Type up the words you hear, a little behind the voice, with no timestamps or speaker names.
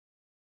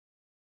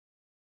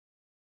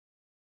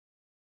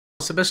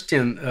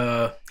Sebastian,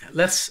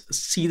 let's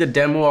see the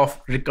demo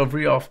of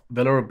recovery of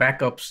Velero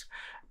backups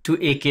to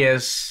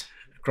AKS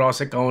cross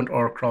account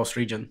or cross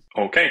region.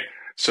 Okay,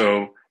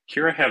 so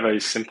here I have a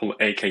simple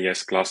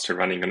AKS cluster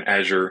running on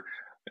Azure.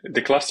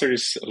 The cluster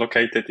is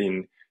located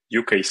in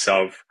UK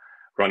South,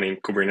 running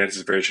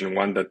Kubernetes version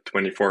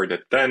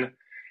 1.24.10.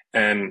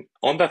 And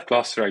on that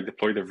cluster, I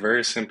deployed a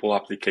very simple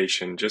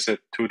application, just a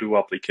to-do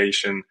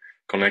application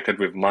connected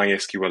with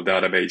MySQL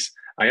database.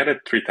 I added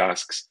 3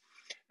 tasks.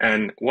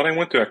 And what I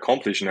want to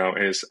accomplish now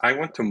is I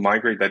want to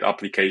migrate that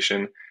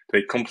application to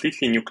a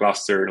completely new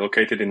cluster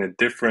located in a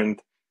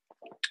different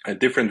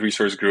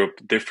resource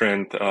group,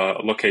 different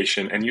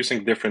location, and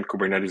using different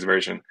Kubernetes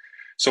version.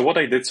 So what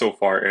I did so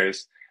far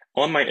is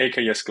on my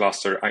AKS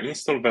cluster, I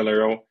installed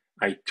Velero,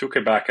 I took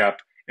a backup,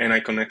 and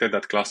I connected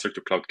that cluster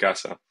to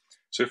CloudCasa.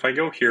 So if I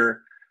go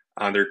here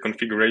under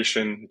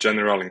configuration,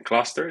 general, and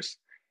clusters,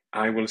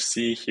 I will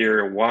see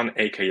here one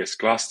AKS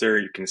cluster.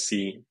 You can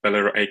see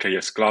Velero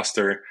AKS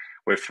cluster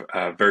with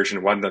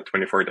version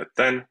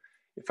 1.24.10.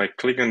 If I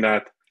click on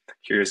that,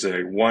 here's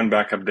a one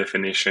backup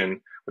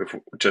definition with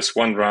just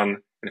one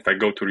run. And if I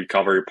go to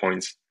recovery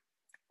points,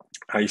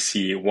 I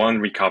see one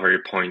recovery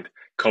point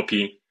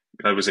copy.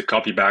 That was a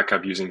copy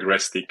backup using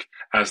restic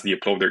as the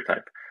uploader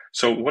type.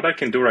 So what I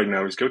can do right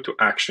now is go to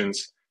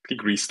actions,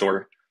 click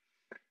restore.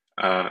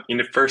 In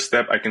the first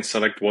step, I can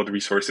select what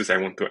resources I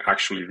want to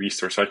actually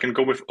restore. So I can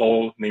go with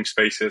all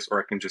namespaces,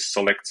 or I can just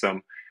select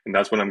some, and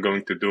that's what I'm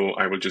going to do.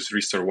 I will just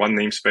restore one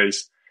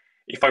namespace.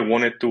 If I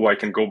wanted to, I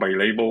can go by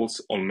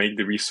labels or make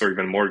the restore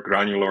even more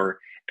granular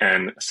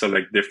and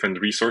select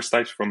different resource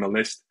types from a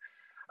list.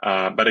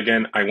 But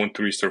again, I want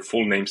to restore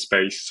full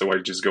namespace, so I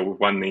just go with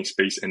one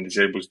namespace and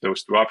disables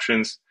those 2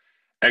 options.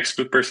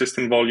 Exclude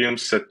persistent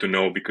volumes, set to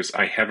no because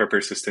I have a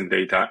persistent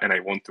data and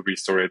I want to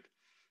restore it.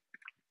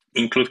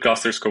 Include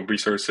cluster scope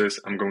resources,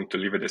 I'm going to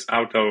leave it as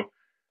auto.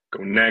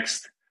 Go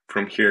next.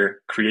 From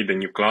here, create a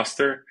new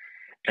cluster.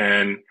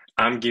 And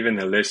I'm given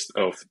a list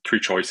of 3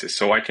 choices.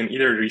 So I can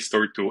either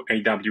restore to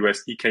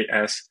AWS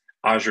EKS,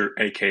 Azure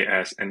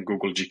AKS, and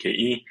Google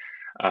GKE.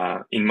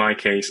 In my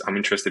case, I'm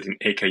interested in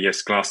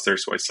AKS cluster,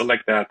 so I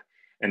select that.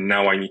 And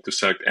now I need to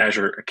select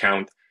Azure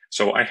account.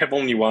 So I have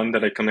only one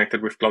that I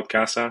connected with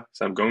CloudCasa,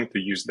 so I'm going to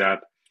use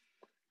that.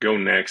 Go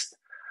next.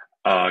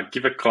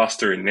 Give a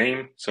cluster a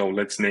name. So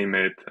let's name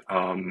it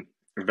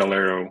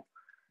Velero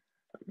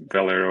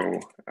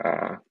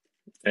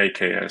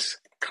AKS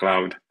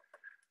Cloud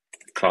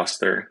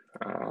Cluster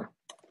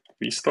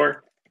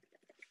Restore.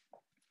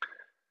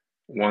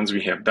 Once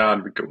we have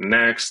that, we go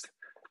next.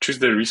 Choose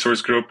the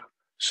resource group.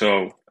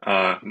 So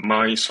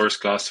my source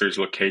cluster is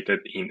located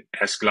in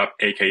Glab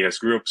AKS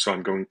group, so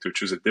I'm going to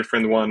choose a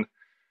different one.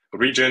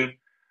 Region,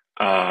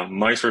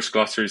 my source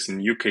cluster is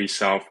in UK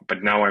South,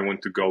 but now I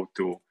want to go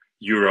to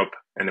Europe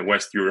and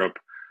West Europe.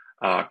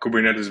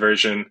 Kubernetes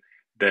version,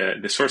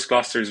 the source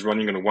cluster is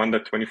running on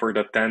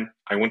 1.24.10.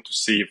 I want to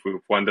see if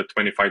with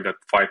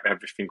 1.25.5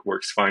 everything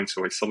works fine,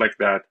 so I select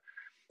that.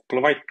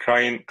 Provide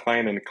client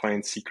and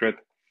client secret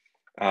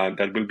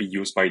that will be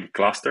used by the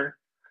cluster.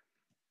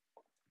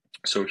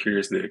 So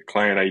here's the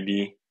client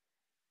ID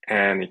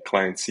and a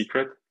client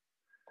secret.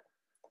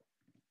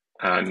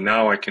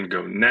 Now I can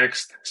go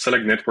next,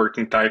 select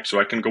networking type. So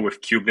I can go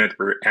with KubeNet,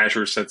 where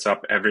Azure sets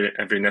up every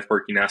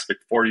networking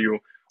aspect for you,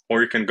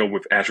 or you can go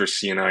with Azure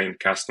CNI and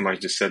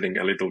customize the setting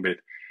a little bit.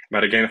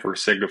 But again, for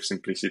sake of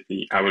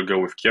simplicity, I will go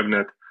with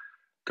KubeNet.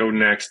 Go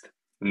next,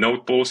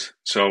 node pools.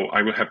 So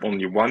I will have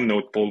only one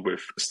node pool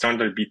with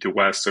standard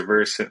B2S, so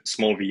very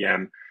small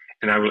VM,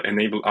 and I will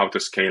enable auto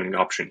scaling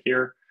option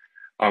here.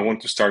 I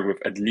want to start with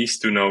at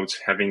least 2 nodes,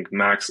 having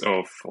max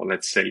of,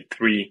 let's say,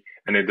 3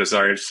 and a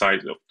desired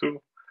size of 2.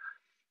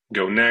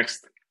 Go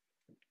next.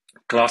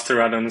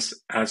 Cluster add-ons.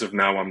 As of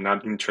now, I'm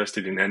not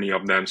interested in any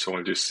of them, so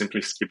I'll just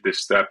simply skip this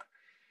step.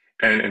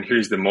 And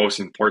here's the most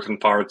important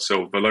part.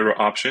 So Velero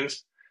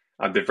options.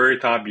 At the very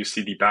top, you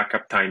see the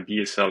backup time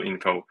BSL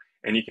info,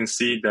 and you can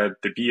see that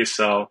the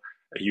BSL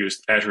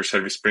used Azure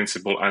Service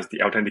Principal as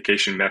the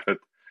authentication method.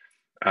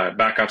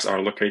 Backups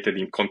are located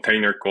in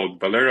container called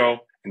Velero,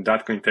 and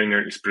that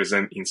container is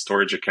present in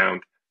storage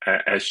account,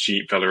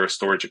 SG Velero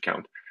storage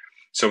account.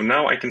 So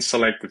now I can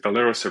select the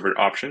Velero server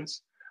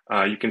options.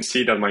 You can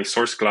see that my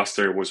source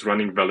cluster was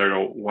running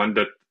Velero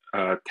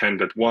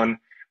 1.10.1,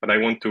 but I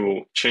want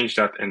to change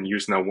that and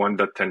use now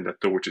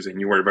 1.10.2, which is a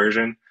newer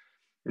version.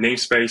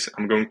 Namespace,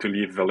 I'm going to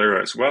leave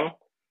Velero as well.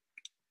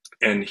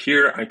 And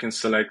here I can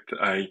select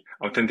an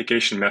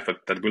authentication method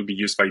that will be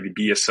used by the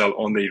BSL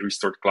on the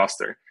restored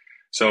cluster.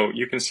 So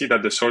you can see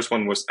that the source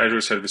one was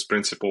Azure Service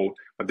Principal,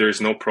 but there is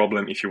no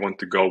problem if you want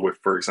to go with,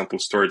 for example,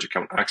 storage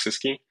account access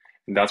key.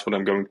 And that's what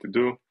I'm going to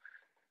do.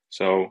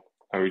 So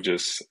I will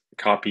just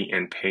copy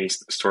and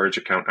paste storage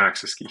account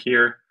access key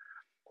here.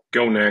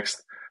 Go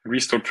next.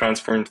 Restore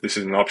transforms. This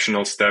is an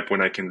optional step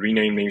when I can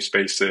rename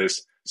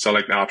namespaces,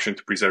 select the option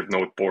to preserve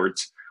node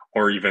ports,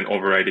 or even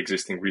override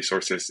existing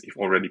resources if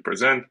already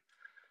present.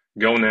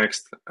 Go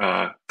next.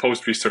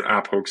 Post restore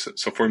app hooks.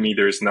 So for me,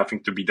 there is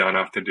nothing to be done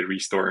after the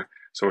restore.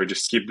 So I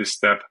just skip this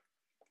step.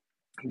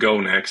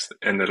 Go next.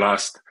 And the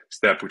last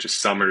step, which is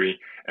summary.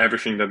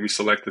 Everything that we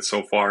selected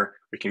so far,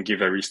 we can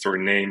give a restore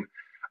name.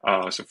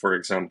 So for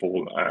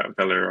example,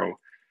 Velero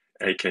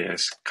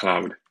AKS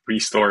Cloud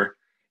Restore,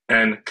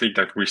 and click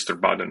that restore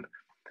button.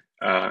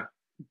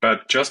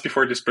 But just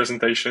before this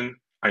presentation,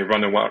 I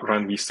run a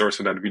run restore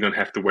so that we don't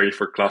have to wait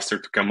for cluster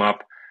to come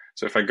up.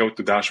 So if I go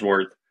to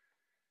dashboard,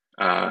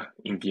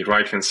 in the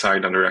right-hand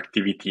side under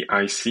activity,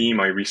 I see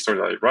my restore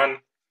that I run.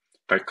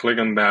 If I click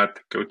on that,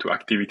 go to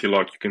activity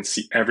log, you can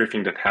see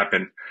everything that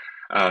happened.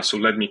 So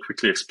let me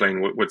quickly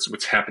explain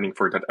what's happening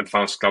for that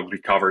advanced cloud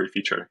recovery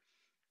feature.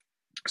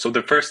 So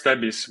the first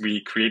step is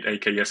we create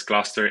AKS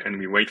cluster and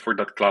we wait for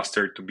that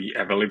cluster to be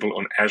available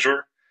on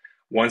Azure.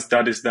 Once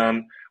that is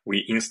done,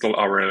 we install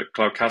our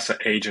CloudCasa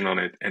agent on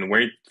it and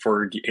wait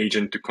for the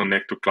agent to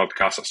connect to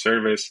CloudCasa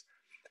service.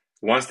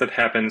 Once that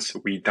happens,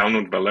 we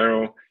download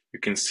Velero. You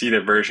can see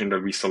the version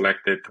that we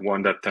selected,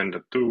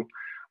 1.10.2.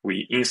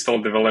 We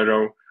install the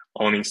Velero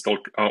on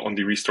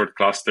the restored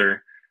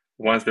cluster.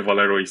 Once the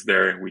Velero is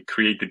there, we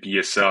create the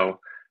BSL.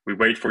 We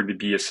wait for the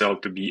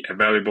BSL to be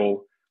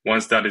available.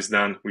 Once that is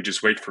done, we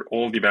just wait for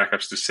all the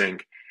backups to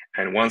sync.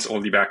 And once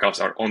all the backups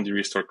are on the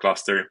restored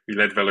cluster, we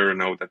let Velero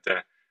know that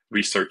the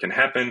restore can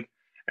happen.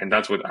 And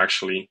that's what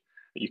actually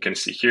you can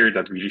see here,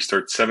 that we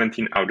restored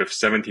 17 out of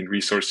 17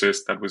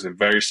 resources. That was a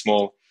very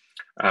small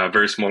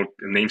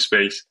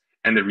namespace,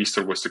 and the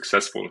restore was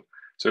successful.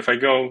 So if I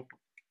go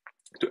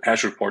to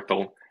Azure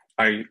portal,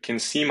 I can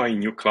see my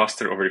new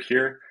cluster over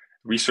here.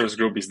 Resource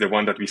group is the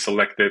one that we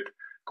selected,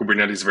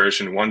 Kubernetes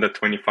version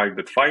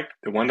 1.25.5,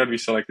 the one that we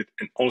selected,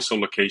 and also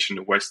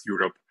location West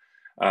Europe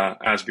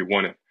as we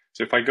wanted.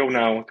 So if I go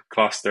now to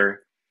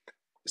cluster,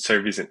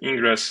 service and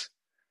ingress,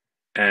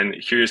 and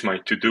here's my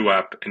to-do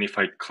app, and if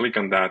I click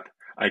on that,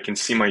 I can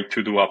see my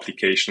to-do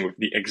application with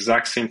the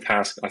exact same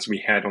task as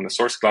we had on the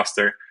source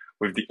cluster,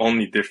 with the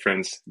only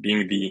difference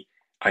being the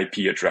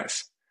IP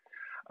address.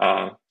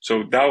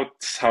 So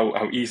that's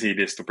how easy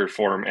it is to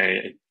perform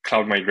a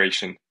cloud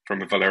migration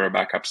from a Velero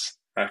backups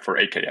for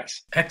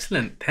AKS.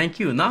 Excellent, thank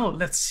you. Now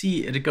let's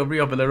see recovery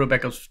of Velero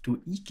backups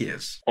to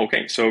EKS.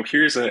 Okay, so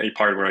here's a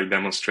part where I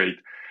demonstrate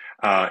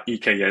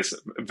EKS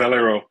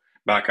Velero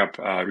backup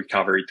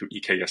recovery to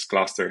EKS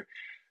cluster.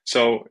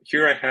 So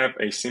here I have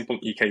a simple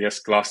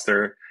EKS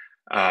cluster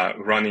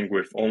running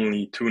with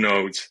only 2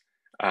 nodes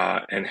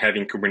and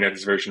having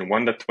Kubernetes version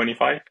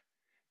 1.25.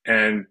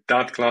 And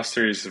that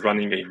cluster is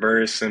running a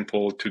very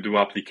simple to-do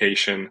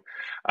application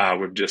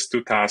with just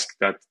 2 tasks.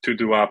 That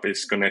to-do app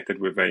is connected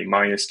with a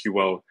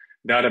MySQL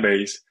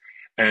database.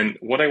 And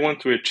what I want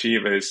to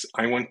achieve is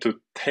I want to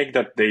take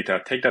that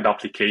data, take that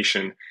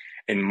application,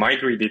 and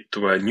migrate it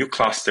to a new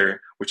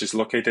cluster, which is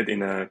located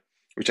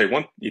which I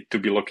want it to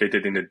be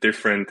located in a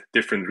different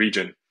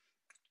region.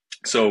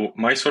 So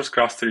my source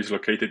cluster is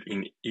located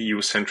in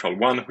EU Central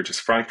 1, which is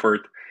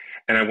Frankfurt,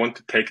 and I want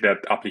to take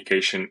that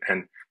application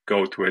and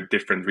go to a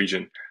different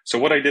region. So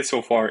what I did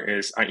so far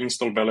is I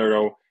installed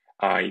Velero,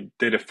 I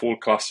did a full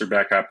cluster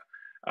backup,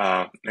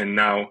 and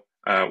now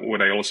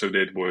what I also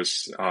did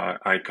was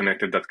I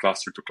connected that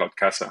cluster to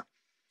CloudCasa.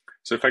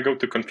 So if I go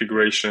to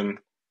configuration,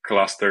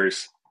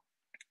 clusters,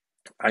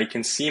 I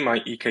can see my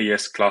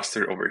EKS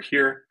cluster over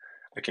here.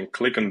 I can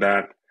click on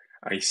that.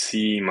 I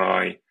see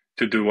my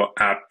to-do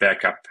app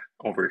backup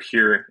over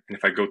here. And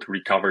if I go to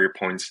recovery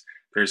points,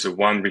 there's a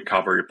 1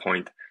 recovery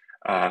point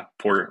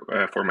for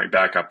my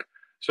backup.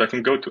 So I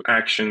can go to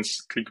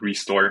actions, click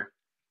restore.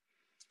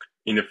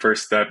 In the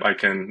first step, I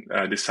can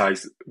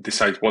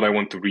decide what I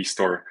want to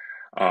restore.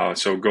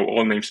 So go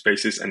all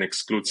namespaces and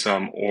exclude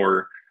some,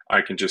 or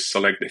I can just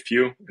select a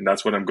few, and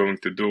that's what I'm going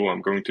to do.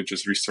 I'm going to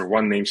just restore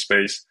 1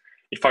 namespace.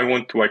 If I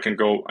want to, I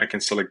can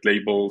select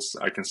labels,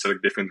 I can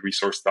select different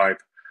resource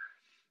type.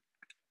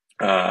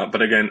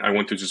 But again, I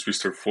want to just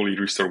fully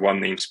restore 1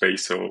 namespace,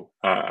 so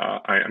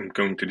I am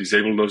going to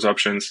disable those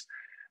options.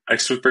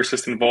 Exclude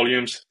persistent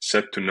volumes,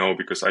 set to no,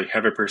 because I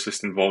have a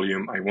persistent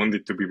volume. I want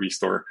it to be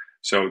restored,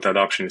 so that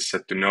option is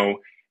set to no.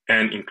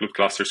 And include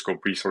cluster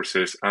scope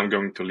resources, I'm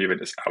going to leave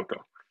it as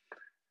auto.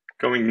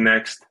 Going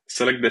next,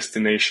 select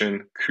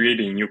destination, create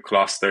a new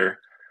cluster,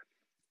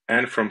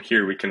 and from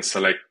here we can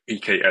select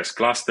EKS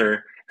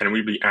cluster, and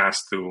we'll be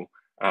asked to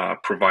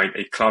provide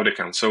a cloud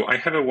account. So I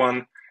have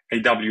one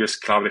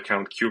AWS cloud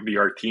account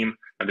QBR team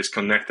that is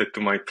connected to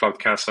my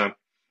CloudCasa.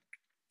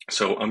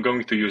 So I'm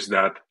going to use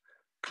that.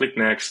 Click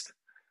next.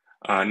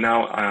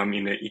 Now I'm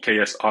in the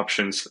EKS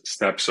options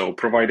step. So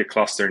provide a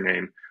cluster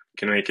name. You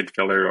can make it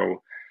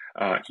Velero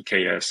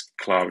EKS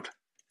Cloud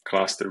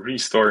Cluster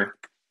Restore.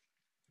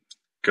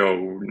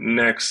 Go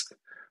next.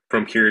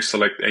 From here,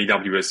 select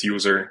AWS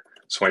user.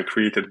 So I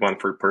created one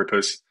for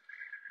purpose.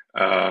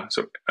 That's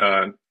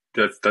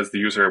the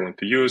user I want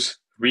to use.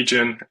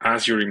 Region,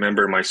 as you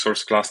remember, my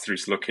source cluster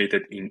is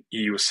located in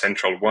EU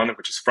Central 1,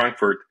 which is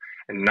Frankfurt.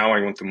 And now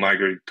I want to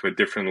migrate to a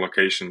different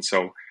location.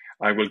 So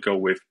I will go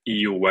with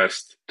EU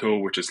West 2,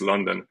 which is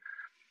London.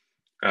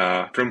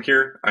 From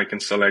here, I can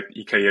select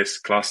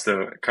EKS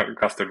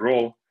cluster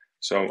role.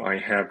 So I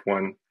have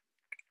one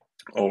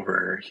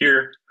over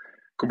here.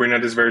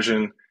 Kubernetes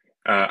version,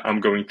 I'm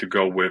going to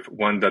go with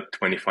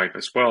 1.25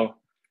 as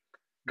well.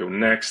 Go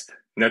next.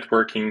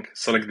 Networking,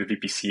 select the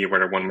VPC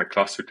where I want my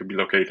cluster to be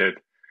located.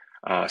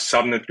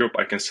 Subnet group,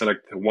 I can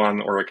select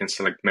one or I can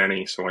select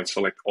many, so I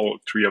select all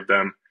three of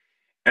them.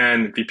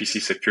 And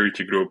VPC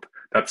security group,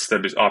 that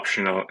step is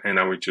optional, and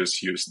I would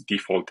just use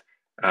default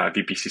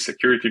VPC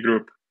security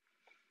group.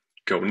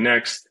 Go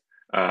next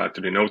to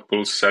the node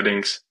pool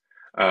settings.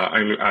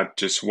 I will add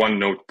just one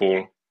node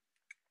pool,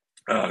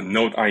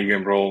 node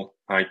IAM role.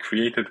 I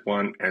created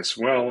one as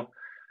well,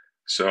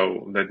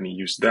 so let me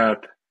use that.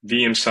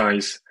 VM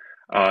size,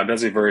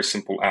 that's a very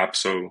simple app,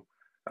 so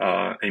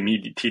a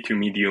T2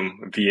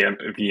 medium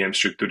VM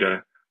should do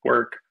the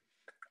work.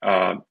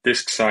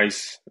 Disk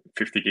size,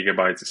 50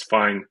 gigabytes is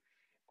fine.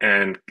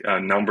 And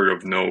number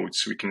of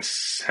nodes, we can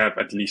have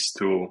at least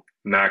 2,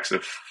 max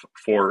of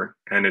 4,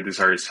 and a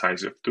desired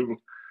size of 2.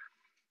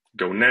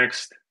 Go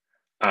next.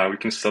 We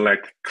can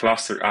select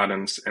cluster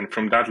add-ons, and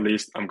from that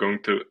list, I'm going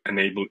to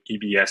enable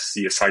EBS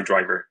CSI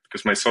driver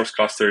because my source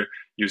cluster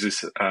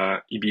uses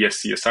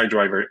EBS CSI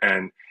driver,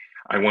 and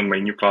I want my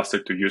new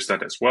cluster to use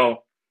that as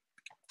well.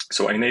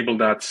 So I enable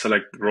that,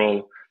 select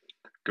role,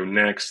 go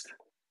next.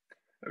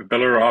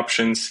 Velero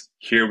options,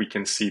 here we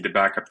can see the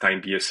backup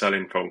time BSL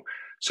info.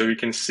 So you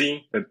can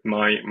see that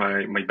my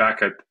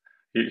bucket,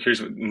 here's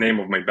the name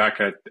of my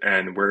bucket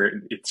and where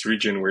its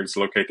region, where it's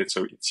located.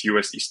 So it's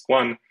US East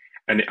 1,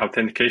 and the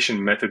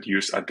authentication method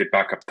used at the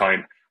backup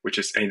time, which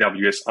is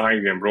AWS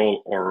IAM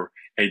role or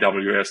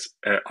AWS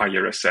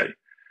IRSA.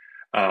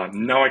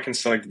 Now I can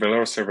select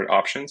Velero server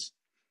options.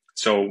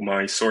 So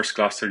my source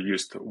cluster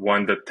used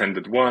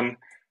 1.10.1,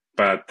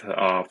 but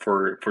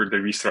for the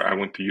restore, I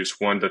want to use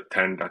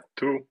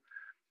 1.10.2.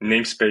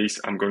 Namespace,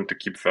 I'm going to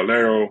keep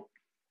Velero.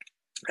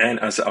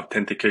 And as an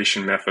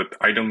authentication method,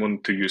 I don't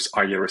want to use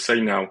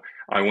IRSA now.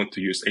 I want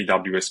to use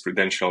AWS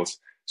credentials.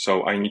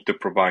 So I need to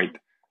provide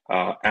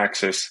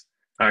access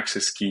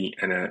key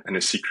and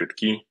a secret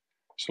key.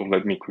 So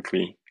let me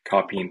quickly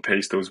copy and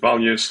paste those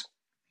values.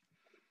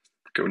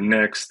 Go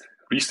next.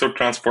 Restore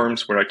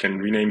transforms, where I can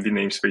rename the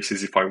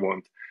namespaces if I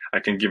want. I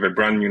can give a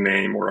brand new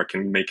name, or I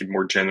can make it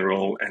more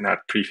general and add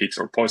prefix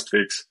or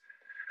postfix.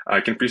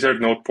 I can preserve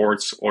node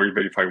ports, or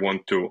even if I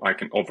want to, I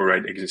can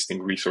override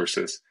existing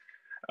resources.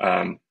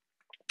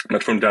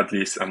 But from that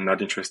list, I'm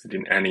not interested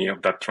in any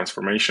of that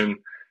transformation.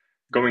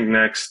 Going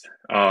next,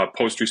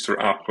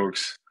 post-restore app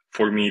hooks.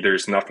 For me,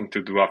 there's nothing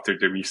to do after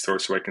the restore,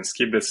 so I can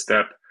skip this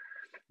step.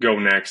 Go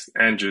next,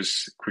 and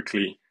just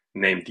quickly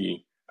name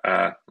the,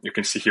 you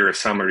can see here a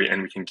summary,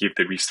 and we can give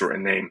the restore a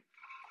name.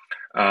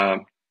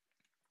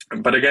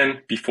 But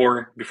again,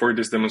 before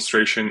this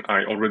demonstration,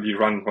 I already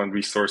run one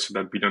restore so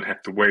that we don't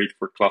have to wait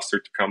for cluster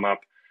to come up.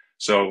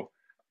 So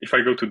if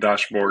I go to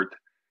dashboard,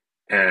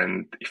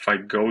 and if I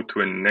go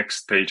to a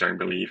next page, I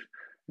believe,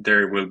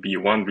 there will be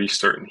one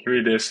restore. And here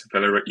it is,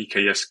 Velero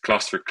EKS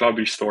cluster cloud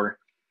restore.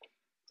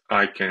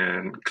 I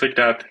can click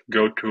that,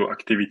 go to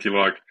activity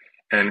log,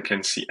 and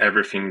can see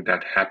everything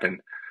that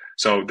happened.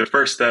 So the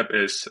first step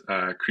is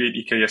create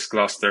EKS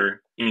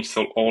cluster,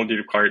 install all the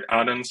required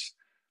add-ons,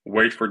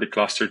 wait for the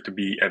cluster to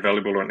be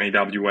available on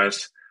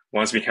AWS.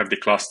 Once we have the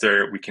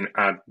cluster, we can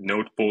add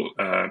node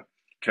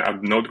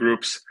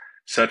groups,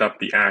 set up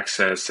the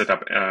access, set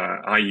up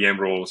IAM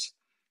roles.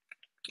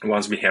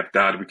 Once we have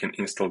that, we can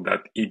install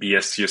that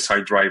EBS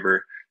CSI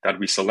driver that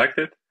we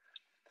selected.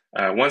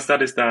 Once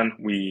that is done,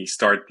 we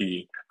start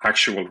the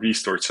actual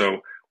restore.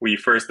 So we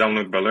first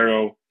download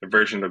Velero, the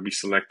version that we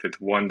selected,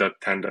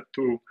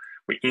 1.10.2.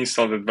 We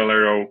install the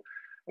Velero.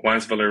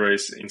 Once Velero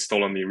is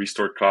installed on the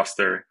restored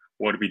cluster,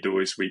 what we do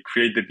is we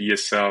create the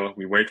BSL.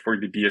 We wait for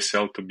the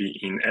BSL to be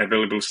in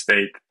available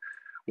state.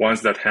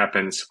 Once that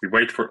happens, we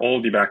wait for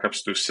all the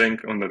backups to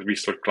sync on that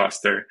restored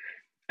cluster,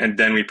 and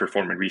then we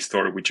perform a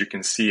restore, which you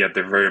can see at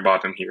the very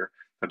bottom here,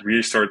 that we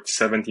restored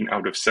 17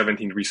 out of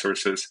 17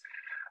 resources,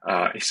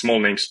 a small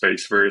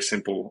namespace, very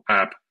simple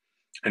app,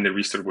 and the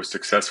restore was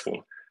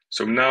successful.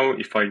 So now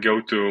if I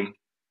go to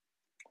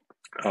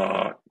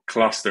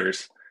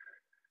clusters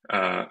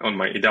on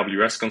my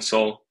AWS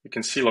console, you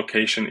can see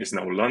location is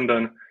now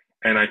London,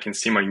 and I can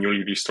see my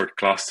newly restored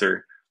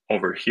cluster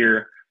over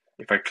here.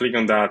 If I click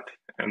on that,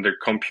 under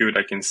compute,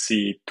 I can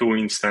see 2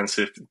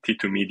 instances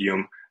T2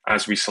 medium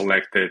as we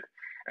selected.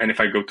 And if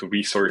I go to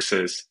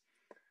resources,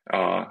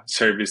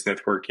 service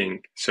networking,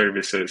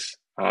 services,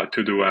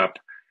 to-do app,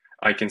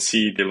 I can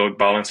see the load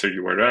balancer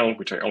URL,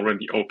 which I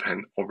already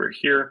opened over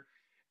here.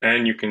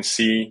 And you can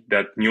see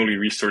that newly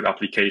restored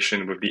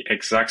application with the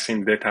exact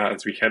same data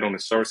as we had on the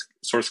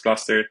source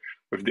cluster,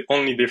 with the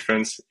only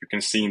difference you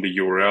can see in the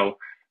URL.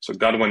 So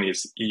that one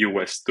is EU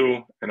West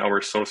 2, and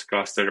our source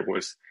cluster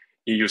was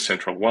EU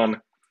Central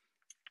 1.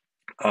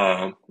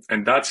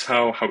 And that's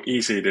how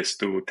easy it is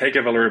to take a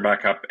Velero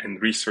backup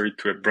and restore it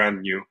to a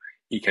brand new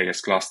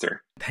EKS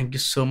cluster. Thank you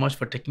so much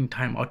for taking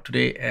time out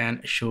today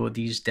and show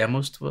these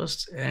demos to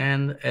us.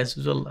 And as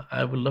usual,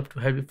 I would love to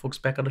have you folks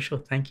back on the show.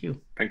 Thank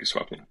you. Thank you,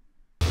 Swapnil.